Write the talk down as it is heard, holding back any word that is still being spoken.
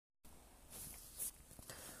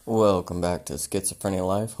Welcome back to Schizophrenia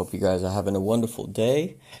Life. Hope you guys are having a wonderful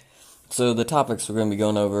day. So the topics we're going to be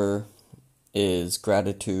going over is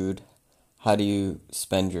gratitude, how do you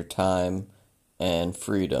spend your time, and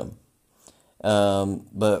freedom.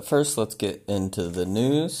 But first, let's get into the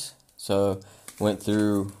news. So went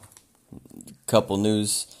through a couple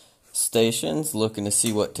news stations looking to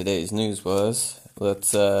see what today's news was.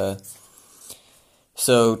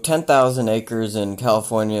 So 10,000 acres in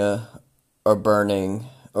California are burning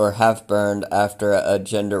or have burned after a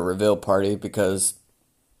gender reveal party because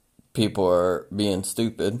people are being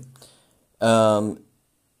stupid. Right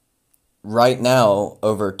now,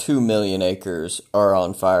 over 2 million acres are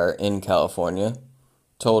on fire in California,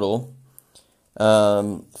 total.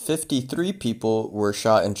 53 people were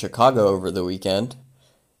shot in Chicago over the weekend,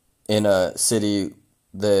 in a city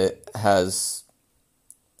that has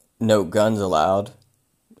no guns allowed.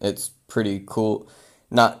 It's pretty cool.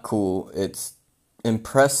 Not cool, it's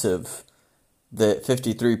impressive that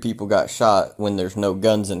 53 people got shot when there's no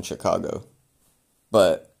guns in Chicago.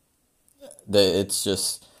 But it's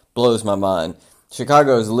just blows my mind.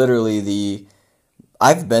 Chicago is literally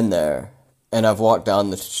I've been there and I've walked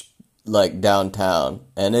down downtown,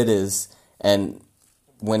 and and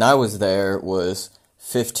when I was there was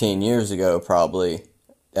 15 years ago probably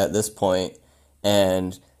at this point,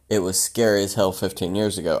 and it was scary as hell 15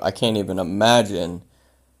 years ago. I can't even imagine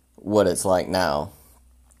what it's like now.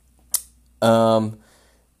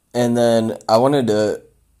 And then I wanted to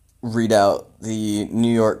read out the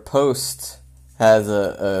New York Post has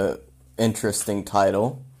a interesting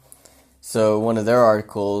title. So one of their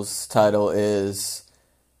articles title is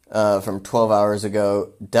from 12 hours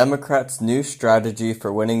ago, Democrats' new strategy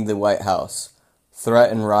for winning the White House,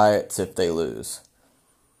 threaten riots if they lose.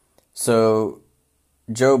 So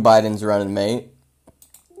Joe Biden's running mate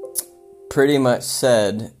pretty much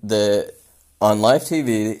said that on live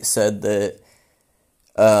TV said that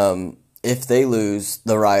if they lose,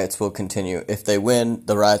 the riots will continue. If they win,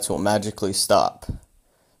 the riots will magically stop.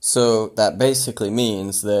 So that basically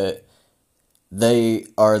means that they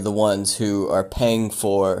are the ones who are paying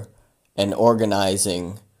for and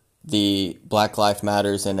organizing the Black Lives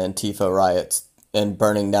Matters and Antifa riots and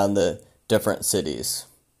burning down the different cities.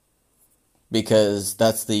 Because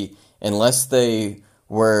unless they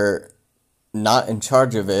were not in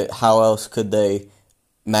charge of it, how else could they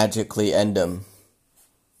magically end them?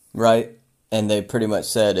 Right? And they pretty much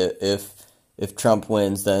said if Trump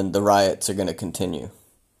wins, then the riots are going to continue.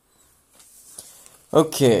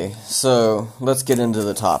 Okay, so let's get into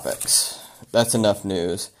the topics. That's enough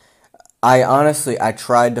news. I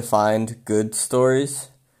tried to find good stories.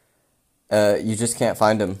 You just can't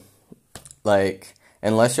find them.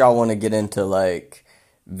 Unless y'all want to get into,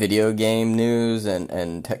 video game news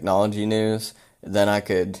and technology news, then I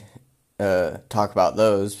could talk about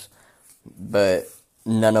those. But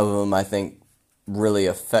none of them, I think, really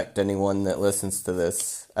affect anyone that listens to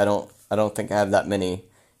this. I don't think I have that many,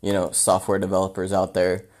 software developers out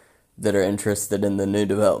there that are interested in the new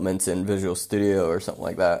developments in Visual Studio or something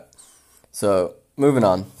like that. So, moving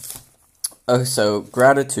on. Oh, so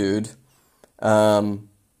gratitude. You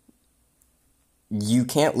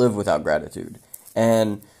can't live without gratitude.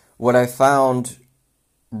 And what I found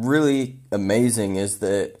really amazing is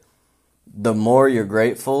that the more you're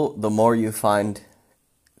grateful, the more you find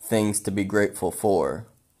things to be grateful for.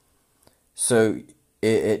 So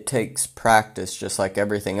it takes practice, just like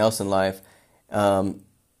everything else in life. The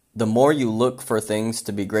more you look for things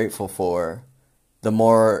to be grateful for, the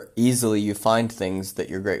more easily you find things that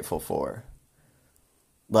you're grateful for.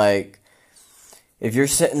 If you're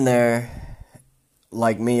sitting there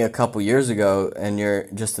like me a couple years ago and you're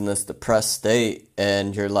just in this depressed state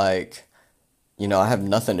and you're like, I have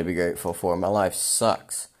nothing to be grateful for. My life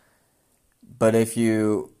sucks. But if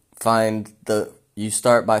you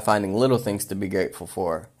start by finding little things to be grateful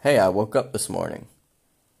for. Hey, I woke up this morning.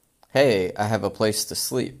 Hey, I have a place to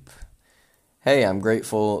sleep. Hey, I'm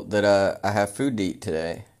grateful that I have food to eat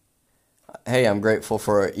today. Hey, I'm grateful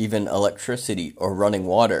for even electricity or running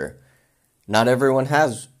water. Not everyone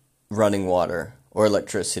has running water or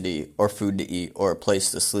electricity or food to eat or a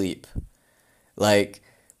place to sleep.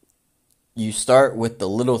 You start with the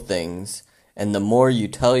little things, and the more you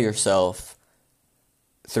tell yourself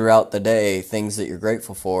throughout the day things that you're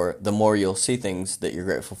grateful for, the more you'll see things that you're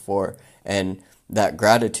grateful for. And that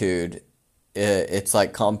gratitude, it's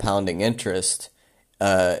like compounding interest.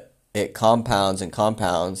 It compounds and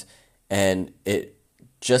compounds, and it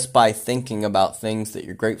just by thinking about things that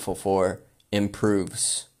you're grateful for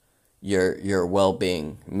improves your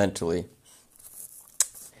well-being mentally.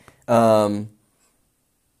 We'll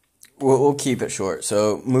keep it short.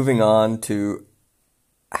 So moving on to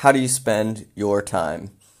how do you spend your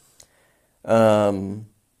time? Um,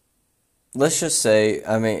 let's just say,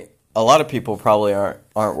 I mean, a lot of people probably aren't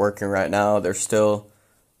working right now. They're still,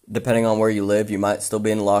 depending on where you live, you might still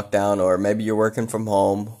be in lockdown, or maybe you're working from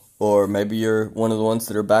home, or maybe you're one of the ones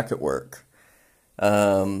that are back at work.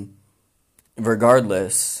 Um,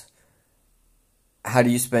 Regardless, how do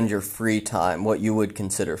you spend your free time? What you would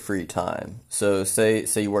consider free time? So say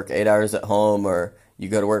you work 8 hours at home, or you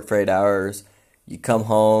go to work for 8 hours, you come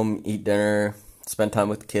home, eat dinner, spend time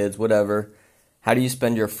with the kids, whatever. How do you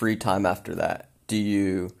spend your free time after that? Do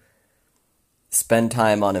you spend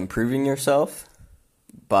time on improving yourself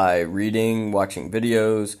by reading, watching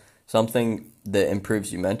videos, something that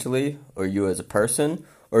improves you mentally or you as a person?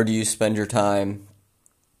 Or do you spend your time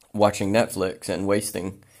watching Netflix and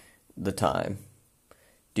wasting the time?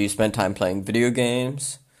 Do you spend time playing video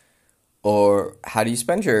games? Or how do you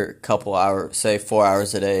spend your couple hours, say 4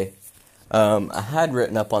 hours a day? I had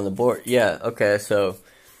written up on the board. Yeah, okay, so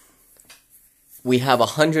we have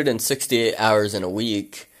 168 hours in a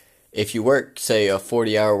week. If you work, say, a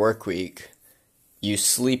 40-hour work week, you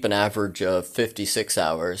sleep an average of 56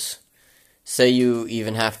 hours. Say you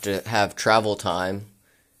even have to have travel time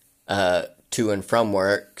to and from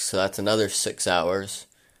work, so that's another 6 hours.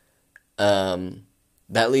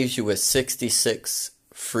 That leaves you with 66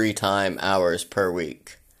 free time hours per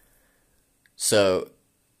week. So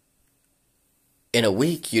in a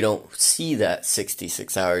week, you don't see that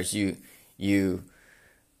 66 hours. It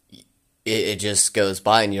just goes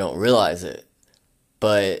by and you don't realize it.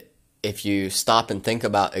 But if you stop and think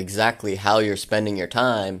about exactly how you're spending your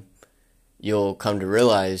time, you'll come to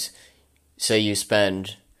realize, say you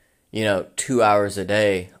spend, 2 hours a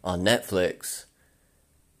day on Netflix,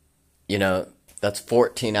 that's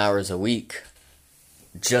 14 hours a week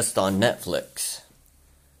just on Netflix.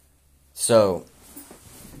 So,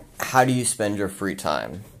 how do you spend your free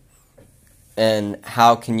time? And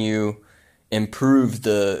how can you improve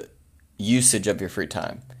the usage of your free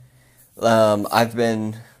time?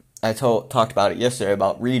 I talked about it yesterday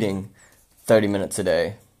about reading 30 minutes a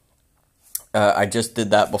day. I just did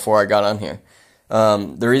that before I got on here.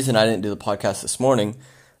 The reason I didn't do the podcast this morning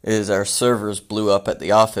is our servers blew up at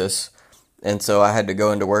the office, and so I had to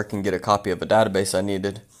go into work and get a copy of a database I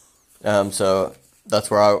needed. So that's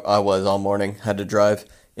where I was all morning. Had to drive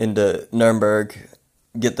into Nuremberg,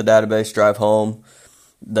 get the database, drive home,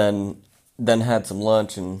 then had some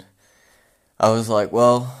lunch, and I was like,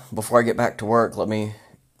 well, before I get back to work, let me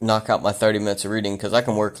knock out my 30 minutes of reading, because I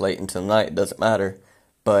can work late into the night, it doesn't matter,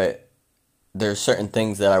 but there's certain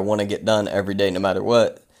things that I want to get done every day no matter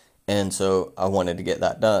what, and so I wanted to get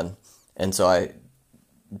that done, and so I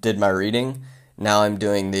did my reading. Now I'm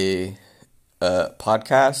doing the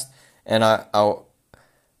podcast, and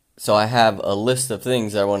so I have a list of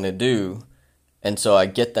things I want to do, and so I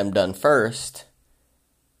get them done first,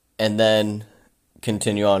 and then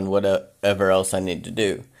continue on whatever else I need to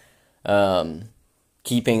do.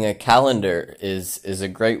 Keeping a calendar is a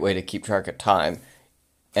great way to keep track of time.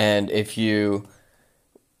 And if you,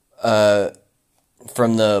 from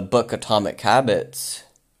the book Atomic Habits,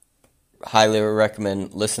 highly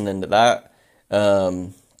recommend listening to that.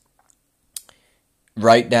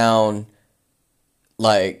 Write down,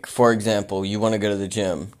 like, for example, you want to go to the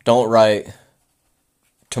gym. Don't write,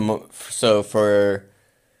 so for,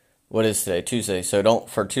 what is today? Tuesday. So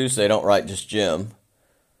for Tuesday, don't write just gym.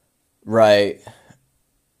 Write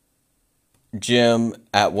gym,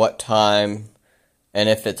 at what time, and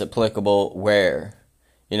if it's applicable, where.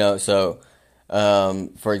 So,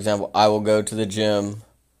 for example, I will go to the gym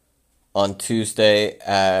on Tuesday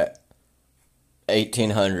at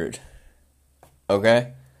 1800.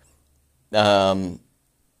 Okay? And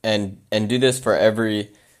do this for every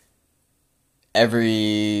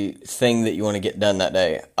thing that you want to get done that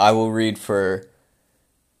day. I will read for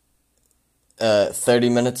 30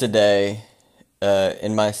 minutes a day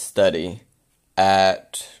in my study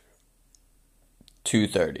at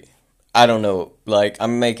 2:30. I don't know, like,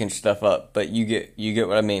 I'm making stuff up, but you get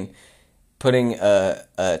what I mean. Putting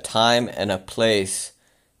a time and a place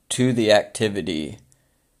to the activity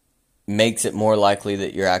makes it more likely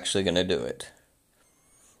that you're actually going to do it.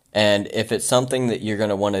 And if it's something that you're going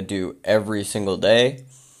to want to do every single day,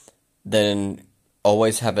 then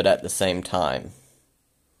always have it at the same time.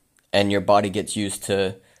 And your body gets used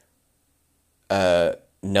to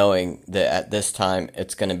knowing that at this time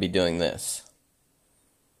it's going to be doing this.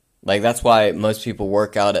 Like, that's why most people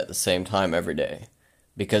work out at the same time every day.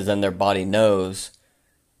 Because then their body knows,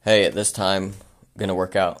 hey, at this time, I'm going to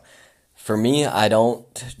work out. For me, I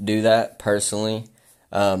don't do that personally,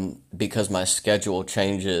 because my schedule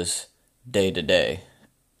changes day to day.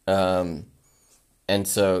 And And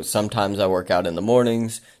so sometimes I work out in the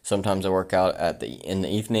mornings, sometimes I work out in the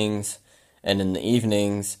evenings, and in the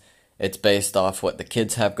evenings it's based off what the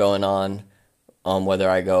kids have going on whether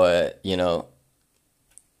I go at,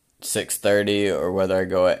 6:30 or whether I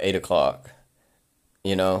go at 8 o'clock.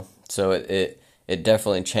 So it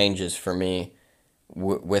definitely changes for me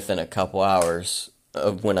within a couple hours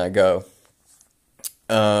of when I go.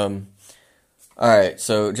 All right,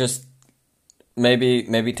 so just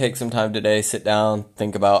maybe take some time today, sit down,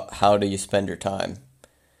 think about how do you spend your time,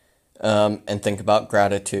 and think about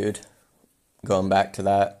gratitude. Going back to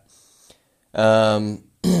that.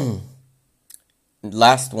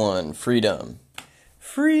 Last one, freedom.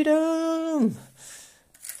 Freedom!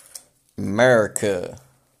 America.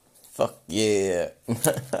 Fuck yeah.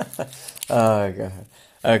 Oh, God.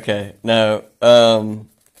 Okay, no,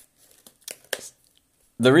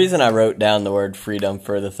 the reason I wrote down the word freedom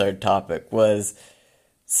for the third topic was,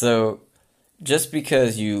 so just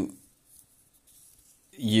because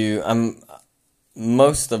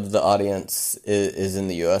most of the audience is in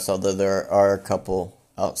the U.S., although there are a couple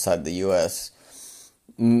outside the U.S.,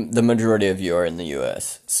 the majority of you are in the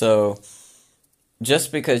U.S. So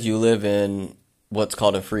just because you live in what's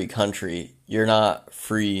called a free country, you're not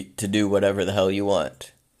free to do whatever the hell you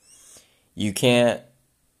want. You can't,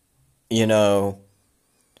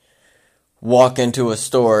 walk into a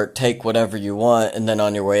store, take whatever you want, and then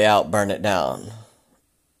on your way out, burn it down.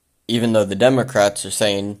 Even though the Democrats are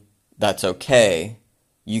saying that's okay,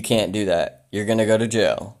 you can't do that. You're going to go to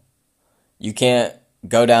jail. You can't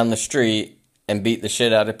go down the street and beat the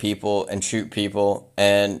shit out of people and shoot people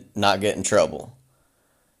and not get in trouble.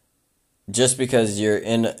 Just because you're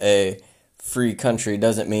in a free country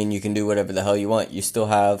doesn't mean you can do whatever the hell you want. You still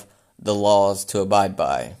have the laws to abide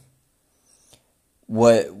by.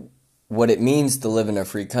 What it means to live in a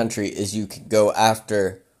free country is you can go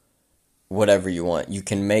after whatever you want. You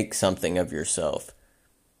can make something of yourself.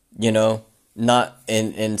 Not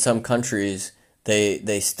in some countries,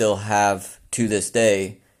 they still have, to this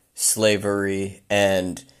day, slavery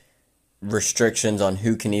and restrictions on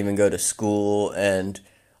who can even go to school and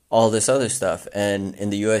all this other stuff. And in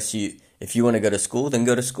the U.S., if you want to go to school, then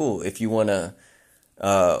go to school. If you want to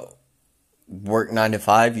work 9 to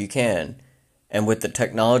 5, you can. And with the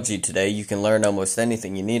technology today, you can learn almost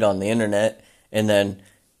anything you need on the internet, and then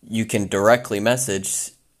you can directly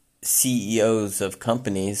message CEOs of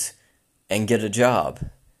companies and get a job.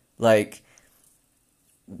 Like,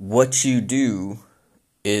 what you do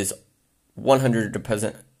is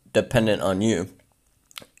 100% dependent on you.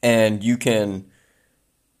 And you can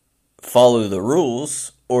follow the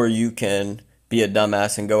rules, or you can be a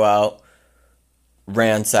dumbass and go out,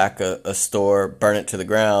 ransack a store, burn it to the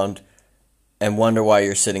ground, and wonder why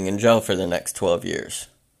you're sitting in jail for the next 12 years.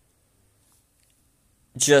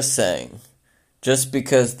 Just saying. Just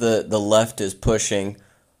because the left is pushing,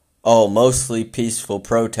 mostly peaceful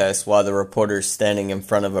protests while the reporter's standing in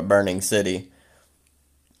front of a burning city,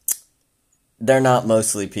 they're not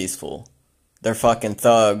mostly peaceful. They're fucking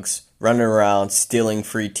thugs running around stealing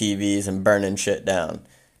free TVs and burning shit down.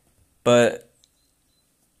 But,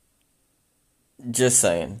 just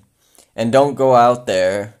saying. And don't go out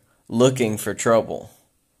there looking for trouble.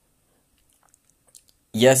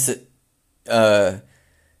 Yes,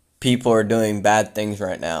 people are doing bad things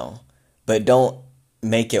right now, but don't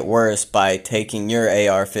make it worse by taking your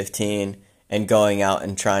AR-15 and going out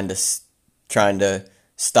and trying to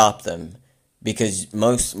stop them, because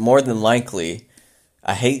more than likely,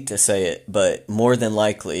 I hate to say it, but more than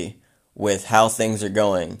likely, with how things are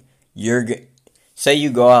going, say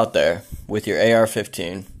you go out there with your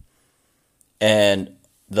AR-15 and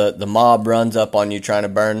the mob runs up on you trying to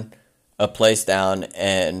burn a place down,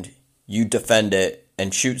 and you defend it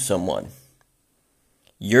and shoot someone.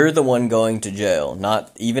 You're the one going to jail,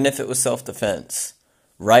 not even if it was self-defense.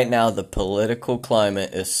 Right now, the political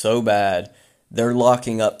climate is so bad, they're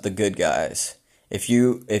locking up the good guys. If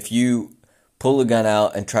you pull a gun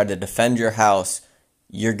out and try to defend your house,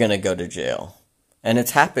 you're gonna go to jail. And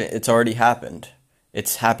it's happened. It's already happened.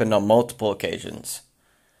 It's happened on multiple occasions.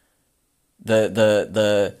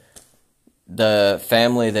 The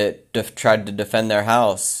family that tried to defend their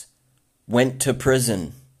house went to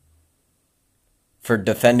prison for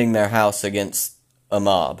defending their house against a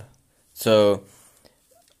mob. So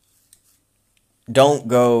don't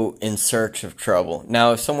go in search of trouble.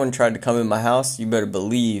 Now, if someone tried to come in my house, you better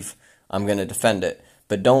believe I'm going to defend it.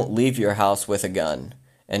 But don't leave your house with a gun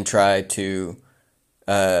and try to,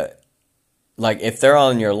 if they're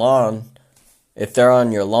on your lawn,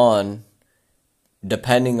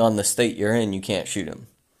 depending on the state you're in, you can't shoot them.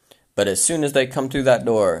 But as soon as they come through that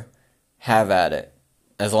door, have at it.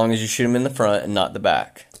 as long as you shoot them in the front and not the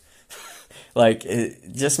back. Like,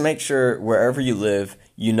 just make sure wherever you live,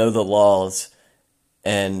 you know the laws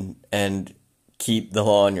and keep the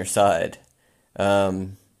law on your side.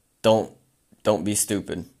 Don't don't be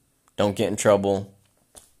stupid. Don't get in trouble,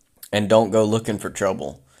 and don't go looking for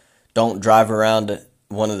trouble. Don't drive around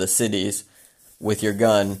one of the cities with your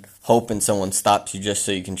gun hoping someone stops you just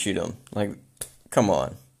so you can shoot them. Like, come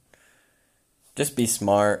on. Just be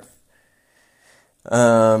smart.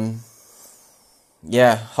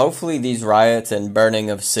 Yeah, hopefully these riots and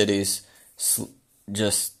burning of cities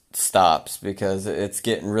just stops, because it's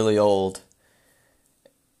getting really old.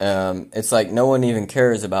 It's like no one even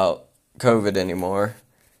cares about COVID anymore,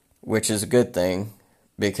 which is a good thing,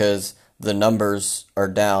 because the numbers are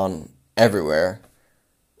down everywhere.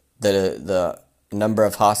 The number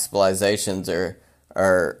of hospitalizations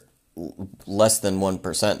are less than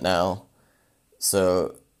 1% now.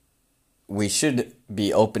 So we should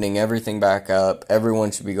be opening everything back up.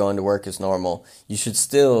 Everyone should be going to work as normal. You should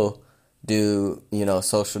still do,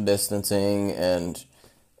 social distancing and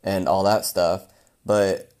all that stuff.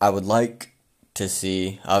 But I would like to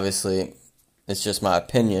see, obviously, it's just my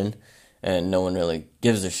opinion, and no one really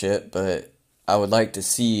gives a shit, but I would like to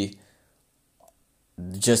see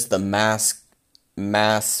just the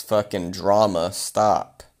mass fucking drama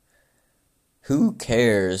stop. Who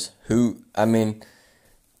cares? Who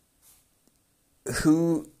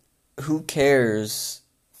cares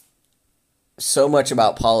so much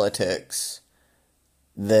about politics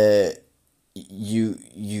that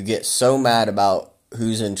you get so mad about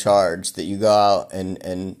who's in charge that you go out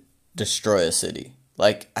and destroy a city?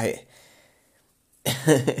 Like,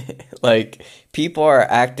 people are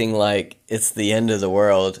acting like it's the end of the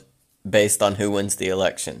world based on who wins the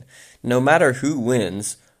election. No matter who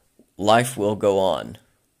wins, life will go on.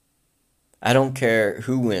 I don't care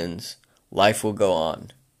who wins, life will go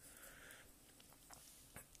on.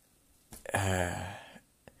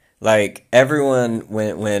 Like, everyone,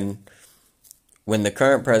 when the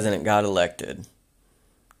current president got elected,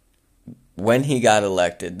 when he got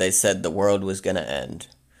elected, they said the world was going to end.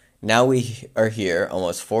 Now we are here,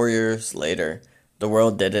 almost 4 years later, the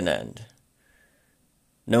world didn't end.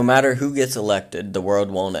 No matter who gets elected, the world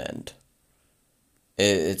won't end.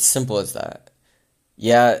 It's simple as that.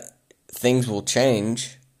 Yeah, things will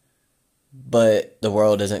change, but the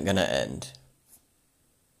world isn't going to end.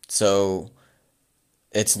 So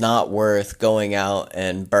it's not worth going out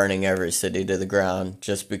and burning every city to the ground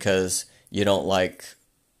just because you don't like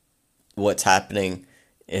what's happening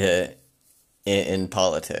in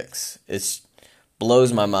politics. It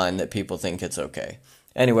blows my mind that people think it's okay.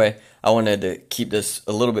 Anyway, I wanted to keep this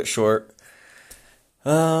a little bit short.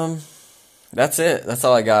 That's it. That's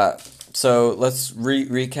all I got. So let's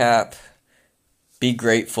recap. Be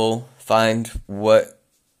grateful. Find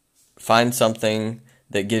something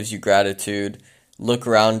that gives you gratitude. Look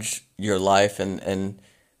around your life and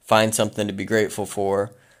find something to be grateful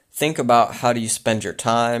for. Think about how do you spend your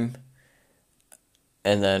time.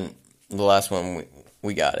 And then the last one,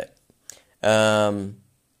 we got it.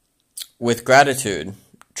 With gratitude,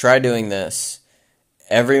 try doing this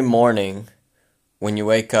every morning when you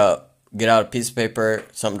wake up. Get out a piece of paper,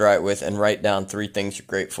 something to write with, and write down 3 things you're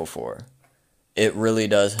grateful for. It really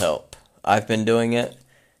does help. I've been doing it.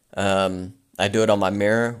 I do it on my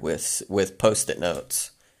mirror with Post-it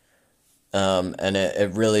notes. And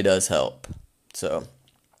it really does help. So,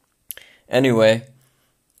 anyway,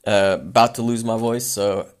 about to lose my voice,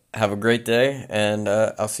 so have a great day, and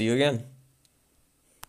I'll see you again.